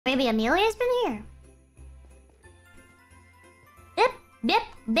Maybe Amelia's been here. Bip, bip,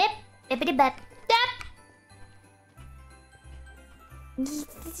 bip, bippity bip, bip.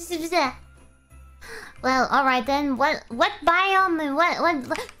 Well, alright then. What biome and what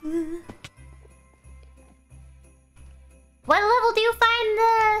level do you find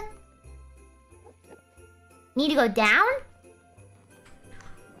the... Need to go down?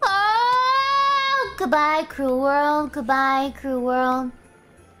 Oh, goodbye, cruel world. Goodbye, cruel world.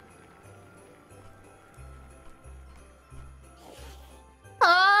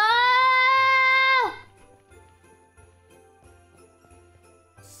 Oh!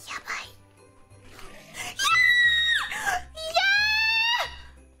 Yeah, bye. Yeah! Yeah!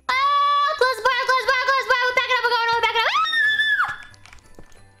 Oh! Close the bar, close the bar, close the bar. We're backing up, we're going, we're backing up.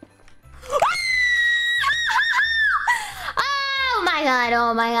 Ah! Oh my god,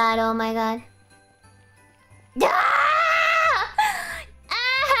 oh my god, oh my god. Ah!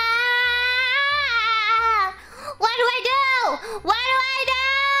 Ah! What do I do? What do I do?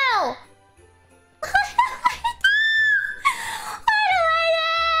 What do I do? What do I do?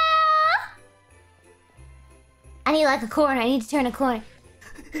 I need like a corner. I need to turn a corner.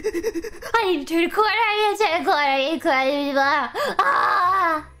 I need to turn a corner. I need to turn a corner. I need to turn a corner.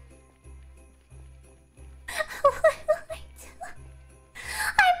 Ah! What do I do?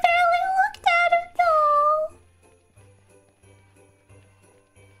 I barely looked at him though.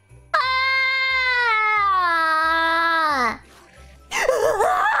 Ah!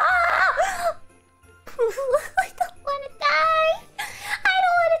 I don't want to die. I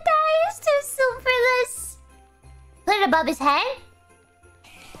don't want to die. It's too soon for this. Put it above his head.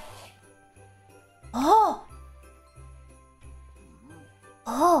 Oh.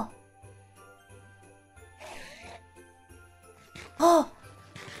 Oh. Oh.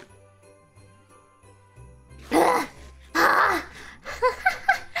 Ah.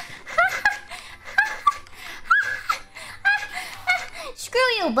 Screw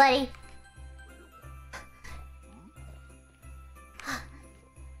you, buddy.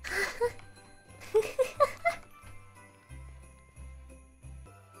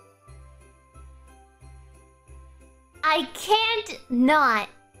 I can't not.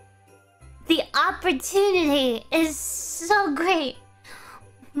 The opportunity is so great.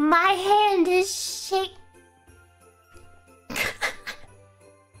 My hand is shaking.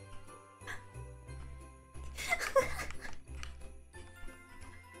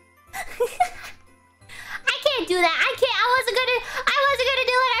 I can't do that. I can't. I wasn't gonna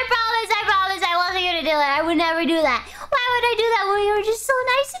do it. I promise. I promise. I wasn't gonna do it. I would never do that. Why would I do that when you were just so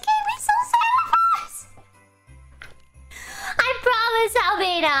nice? You gave me so sacrifice. I promise how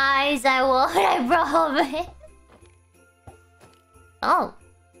many eyes I won't. I promise. Oh.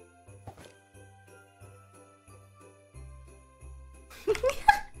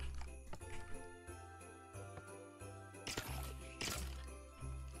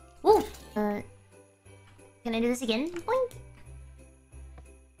 Ooh. Can I do this again? Boink.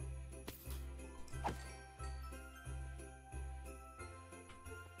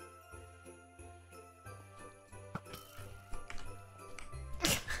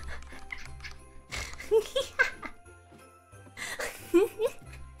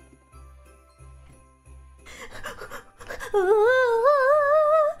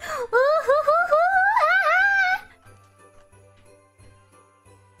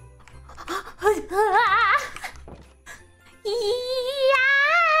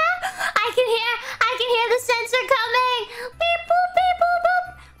 I can hear the sensor coming. Beep boop beep boop boop.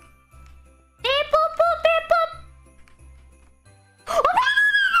 Beep boop boop beep boop.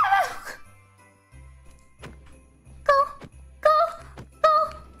 Go, go, go, go.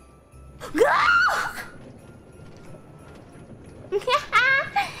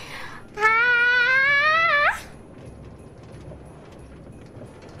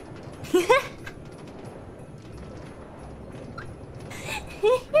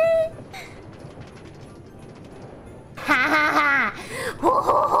 Ha ha ha! Ho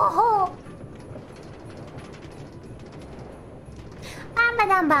ho ho ho!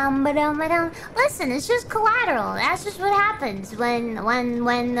 Listen, it's just collateral. That's just what happens when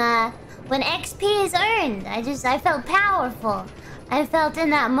XP is earned. I felt powerful. I felt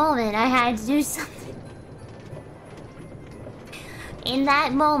in that moment I had to do something. In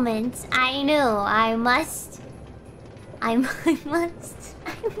that moment, I knew I must. I must.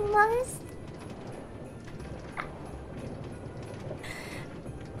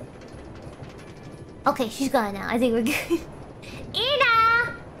 Okay, she's gone now. I think we're good.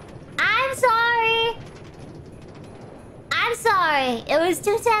 Ina! I'm sorry! I'm sorry. It was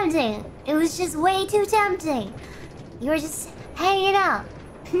too tempting. It was just way too tempting. You were just hanging out.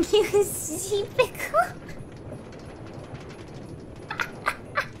 You sea pickle?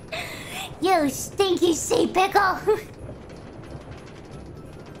 You stinky sea pickle!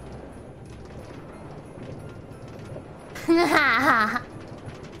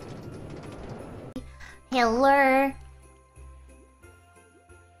 Hello.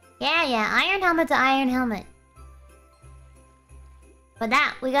 Yeah, iron helmet to iron helmet. For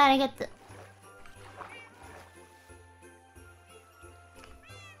that, we gotta get the...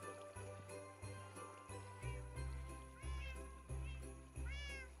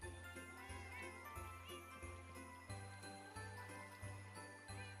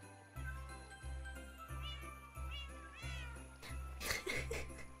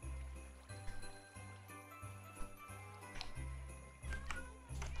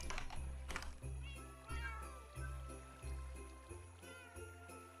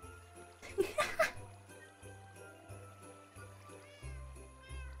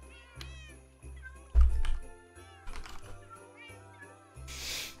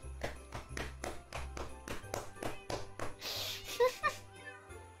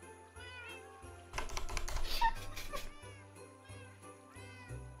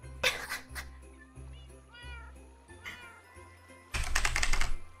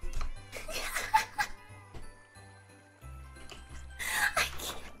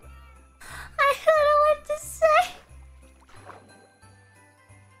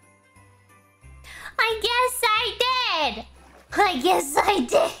 I guess I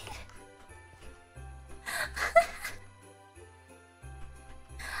did.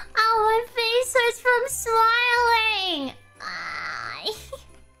 Oh, my face hurts from smiling.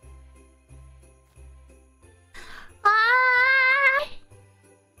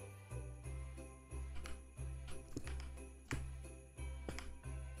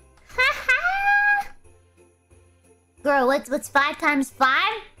 Girl, what's 5 times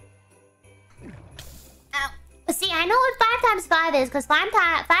 5? See, I know what 5 times 5 is, because 5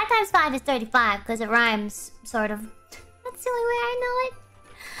 times 5 is 35, because it rhymes, sort of. That's the only way I know it.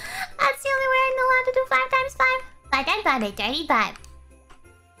 That's the only way I know how to do 5 times 5. 5 times 5 is 35.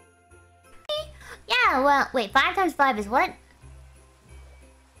 Yeah, well, wait, 5 times 5 is what?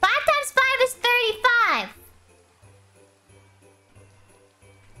 5 times 5 is 35!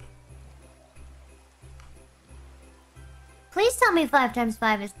 Please tell me 5 times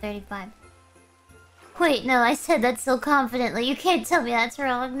 5 is 35. Wait, no, I said that so confidently. You can't tell me that's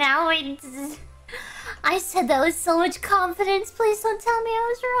wrong now. Wait, I said that with so much confidence. Please don't tell me I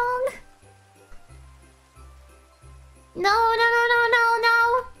was wrong. No.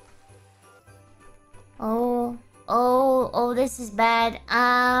 Oh, this is bad.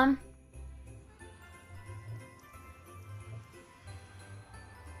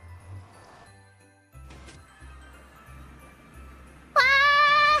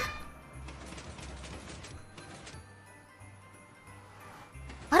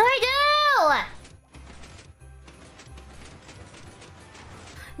 What do I do?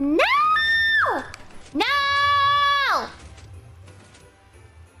 No! No!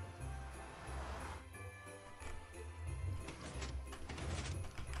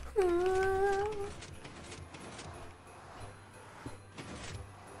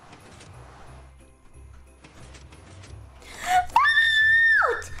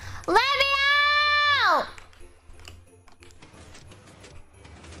 Out! Let me out!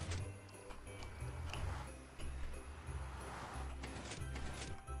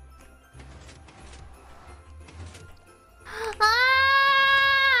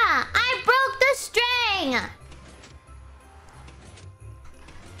 I broke the string!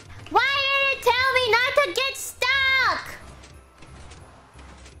 Why did it tell me not to get stuck?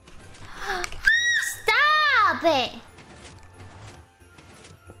 Stop it!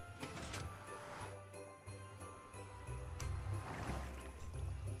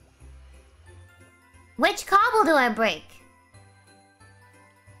 Which cobble do I break?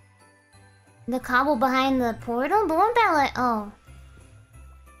 The cobble behind the portal? The one that like... Oh.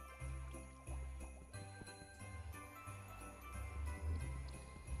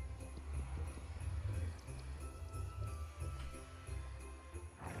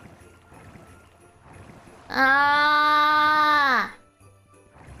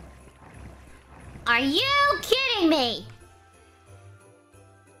 Are you kidding me?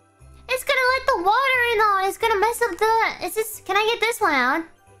 It's gonna let the water in on. It's gonna mess up the... Is this... Can I get this one out?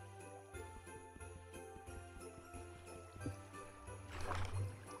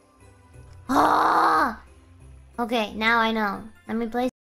 Okay, now I know. Let me place